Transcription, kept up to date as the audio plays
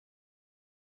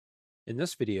In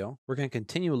this video, we're going to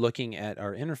continue looking at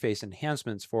our interface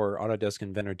enhancements for Autodesk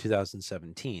Inventor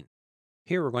 2017.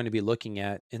 Here we're going to be looking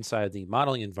at, inside the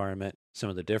modeling environment, some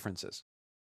of the differences.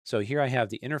 So here I have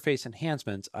the interface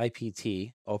enhancements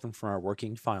IPT open from our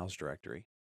working files directory.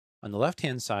 On the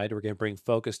left-hand side, we're going to bring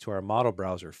focus to our model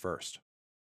browser first.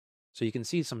 So you can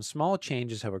see some small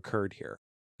changes have occurred here.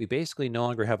 We basically no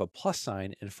longer have a plus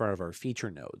sign in front of our feature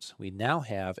nodes. We now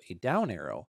have a down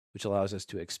arrow, which allows us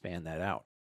to expand that out.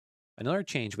 Another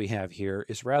change we have here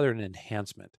is rather an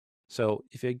enhancement. So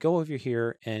if you go over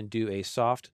here and do a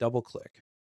soft double click,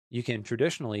 you can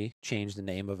traditionally change the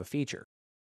name of a feature.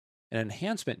 An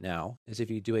enhancement now is if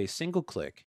you do a single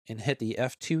click and hit the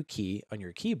F2 key on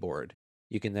your keyboard,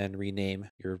 you can then rename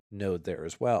your node there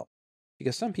as well.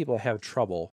 Because some people have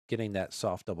trouble getting that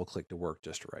soft double click to work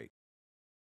just right.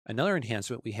 Another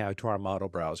enhancement we have to our model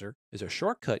browser is a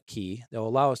shortcut key that will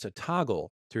allow us to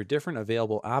toggle through different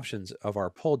available options of our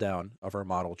pull down of our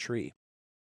model tree.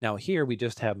 Now here we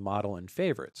just have model and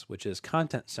favorites, which is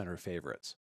content center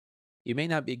favorites. You may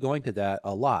not be going to that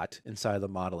a lot inside the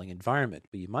modeling environment,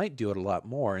 but you might do it a lot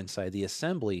more inside the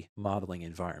assembly modeling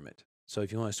environment. So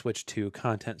if you want to switch to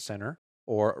content center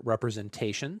or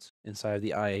representations inside of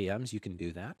the IAMs, you can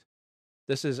do that.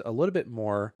 This is a little bit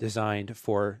more designed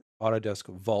for Autodesk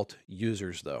Vault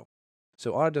users, though.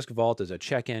 So, Autodesk Vault is a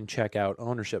check in, check out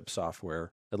ownership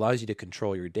software that allows you to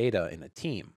control your data in a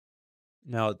team.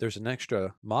 Now, there's an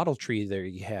extra model tree there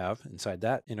you have inside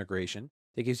that integration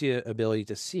that gives you the ability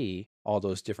to see all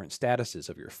those different statuses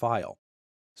of your file.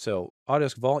 So,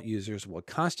 Autodesk Vault users will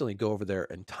constantly go over there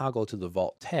and toggle to the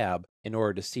Vault tab in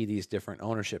order to see these different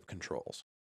ownership controls.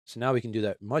 So, now we can do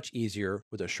that much easier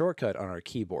with a shortcut on our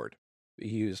keyboard. We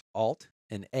use Alt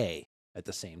and A at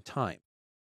the same time.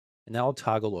 And that will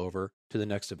toggle over to the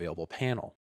next available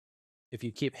panel. If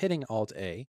you keep hitting Alt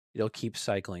A, it'll keep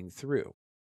cycling through.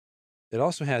 It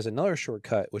also has another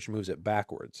shortcut which moves it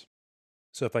backwards.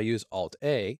 So if I use Alt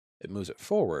A, it moves it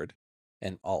forward,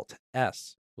 and Alt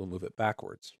S will move it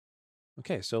backwards.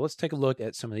 Okay, so let's take a look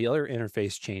at some of the other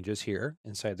interface changes here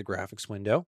inside the graphics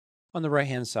window. On the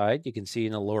right-hand side, you can see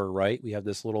in the lower right, we have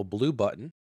this little blue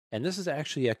button, and this is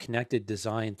actually a connected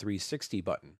design 360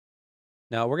 button.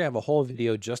 Now, we're going to have a whole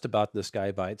video just about this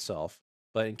guy by itself,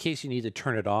 but in case you need to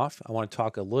turn it off, I want to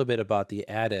talk a little bit about the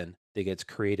add-in that gets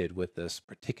created with this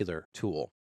particular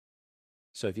tool.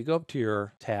 So if you go up to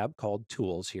your tab called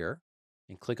Tools here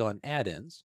and click on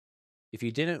Add-ins, if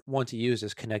you didn't want to use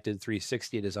this connected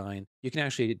 360 design, you can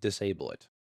actually disable it.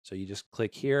 So you just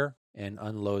click here and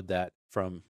unload that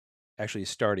from actually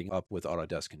starting up with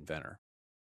Autodesk Inventor.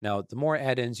 Now, the more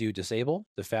add-ins you disable,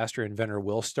 the faster Inventor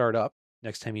will start up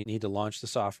next time you need to launch the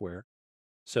software.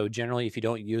 So generally, if you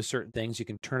don't use certain things, you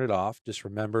can turn it off. Just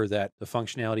remember that the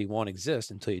functionality won't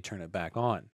exist until you turn it back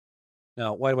on.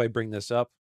 Now, why do I bring this up?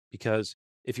 Because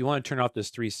if you want to turn off this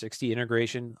 360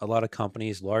 integration, a lot of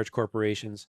companies, large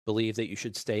corporations, believe that you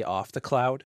should stay off the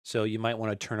cloud. So you might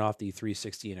want to turn off the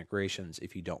 360 integrations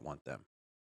if you don't want them.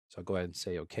 So I'll go ahead and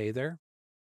say OK there,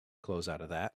 close out of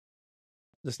that.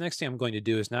 This next thing I'm going to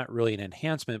do is not really an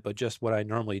enhancement, but just what I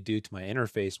normally do to my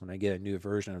interface when I get a new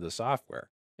version of the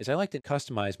software, is I like to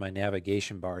customize my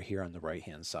navigation bar here on the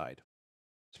right-hand side.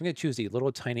 So I'm going to choose the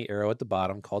little tiny arrow at the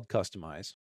bottom called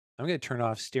Customize. I'm going to turn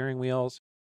off steering wheels,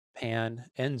 pan,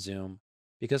 and zoom.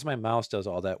 Because my mouse does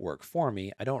all that work for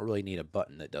me, I don't really need a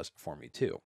button that does it for me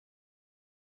too.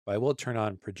 But I will turn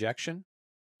on projection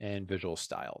and visual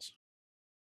styles.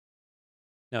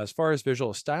 Now, as far as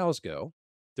visual styles go,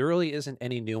 there really isn't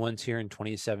any new ones here in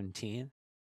 2017.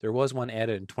 There was one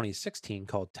added in 2016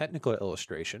 called Technical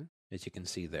Illustration, as you can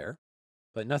see there,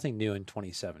 but nothing new in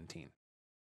 2017.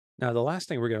 Now, the last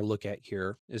thing we're going to look at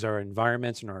here is our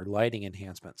environments and our lighting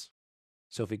enhancements.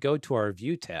 So if we go to our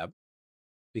View tab,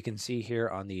 we can see here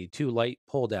on the To Light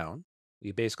pull down,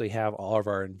 we basically have all of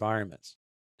our environments.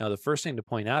 Now, the first thing to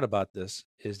point out about this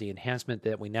is the enhancement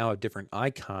that we now have different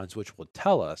icons, which will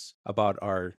tell us about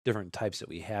our different types that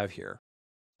we have here.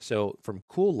 So from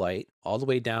cool light all the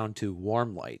way down to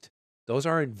warm light, those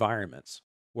are environments,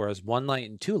 whereas one light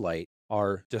and two light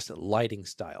are just lighting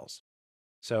styles.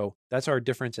 So that's our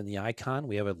difference in the icon.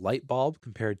 We have a light bulb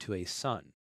compared to a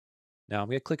sun. Now I'm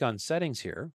going to click on settings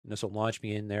here, and this will launch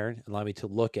me in there and allow me to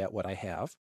look at what I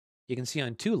have. You can see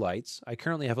on two lights, I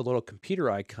currently have a little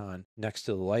computer icon next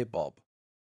to the light bulb.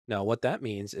 Now what that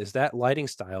means is that lighting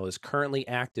style is currently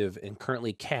active and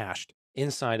currently cached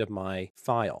inside of my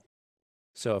file.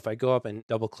 So if I go up and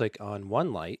double click on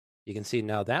one light, you can see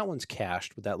now that one's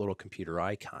cached with that little computer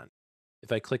icon.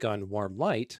 If I click on warm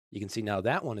light, you can see now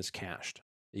that one is cached.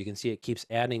 You can see it keeps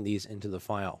adding these into the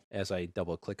file as I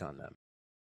double click on them.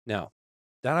 Now,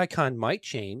 That icon might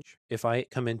change if I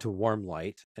come into warm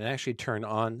light and actually turn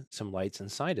on some lights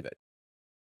inside of it.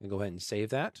 And go ahead and save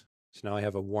that. So now I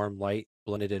have a warm light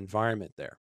blended environment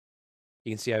there.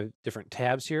 You can see I have different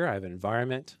tabs here. I have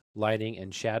environment, lighting,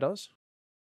 and shadows.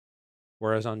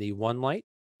 Whereas on the one light,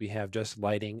 we have just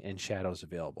lighting and shadows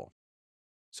available.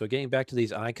 So getting back to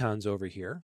these icons over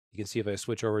here, you can see if I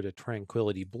switch over to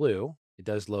Tranquility Blue, it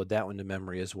does load that one to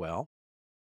memory as well.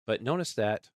 But notice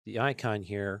that the icon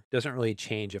here doesn't really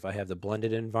change if I have the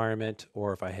blended environment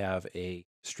or if I have a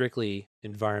strictly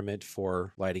environment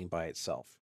for lighting by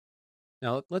itself.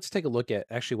 Now let's take a look at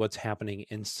actually what's happening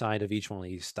inside of each one of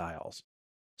these styles.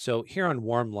 So here on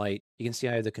warm light, you can see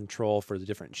I have the control for the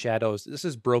different shadows. This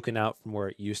is broken out from where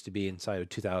it used to be inside of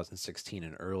 2016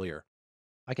 and earlier.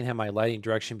 I can have my lighting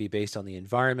direction be based on the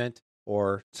environment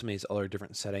or some of these other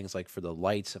different settings, like for the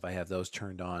lights, if I have those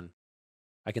turned on.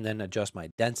 I can then adjust my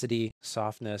density,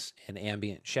 softness, and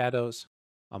ambient shadows.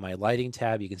 On my lighting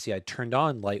tab, you can see I turned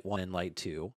on light 1 and light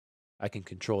 2. I can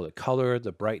control the color,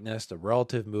 the brightness, the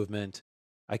relative movement.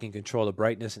 I can control the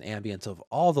brightness and ambience of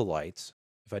all the lights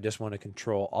if I just want to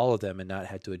control all of them and not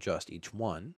have to adjust each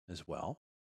one as well.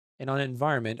 And on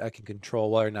environment, I can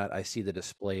control whether or not I see the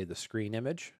display of the screen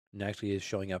image, and actually is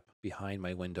showing up behind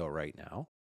my window right now.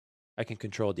 I can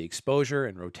control the exposure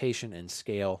and rotation and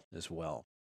scale as well.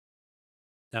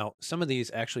 Now, some of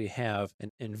these actually have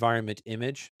an environment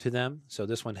image to them. So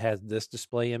this one has this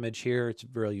display image here. It's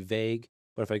really vague.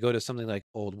 But if I go to something like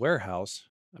old warehouse,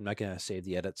 I'm not going to save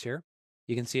the edits here.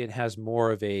 You can see it has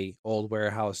more of a old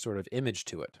warehouse sort of image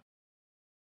to it.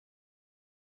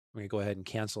 I'm going to go ahead and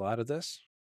cancel out of this.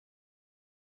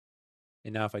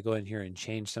 And now if I go in here and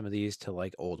change some of these to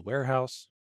like old warehouse,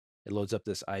 it loads up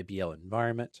this IBL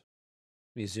environment.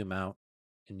 Let me zoom out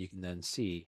and you can then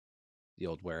see the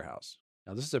old warehouse.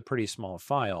 Now this is a pretty small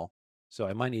file, so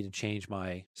I might need to change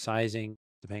my sizing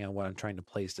depending on what I'm trying to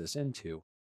place this into.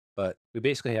 But we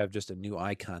basically have just a new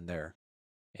icon there.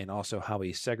 And also how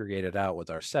we segregate it out with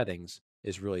our settings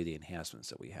is really the enhancements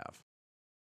that we have.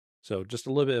 So just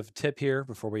a little bit of a tip here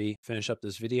before we finish up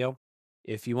this video.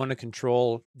 If you want to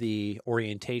control the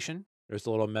orientation, there's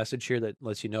a little message here that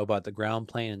lets you know about the ground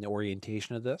plane and the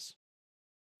orientation of this.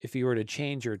 If you were to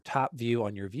change your top view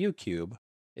on your view cube,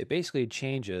 it basically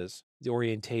changes the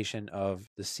orientation of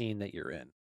the scene that you're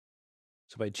in.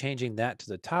 So by changing that to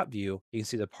the top view, you can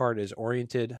see the part is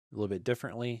oriented a little bit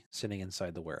differently sitting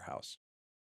inside the warehouse.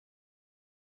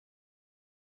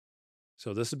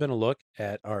 So this has been a look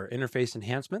at our interface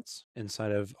enhancements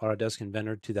inside of Autodesk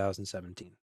Inventor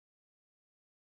 2017.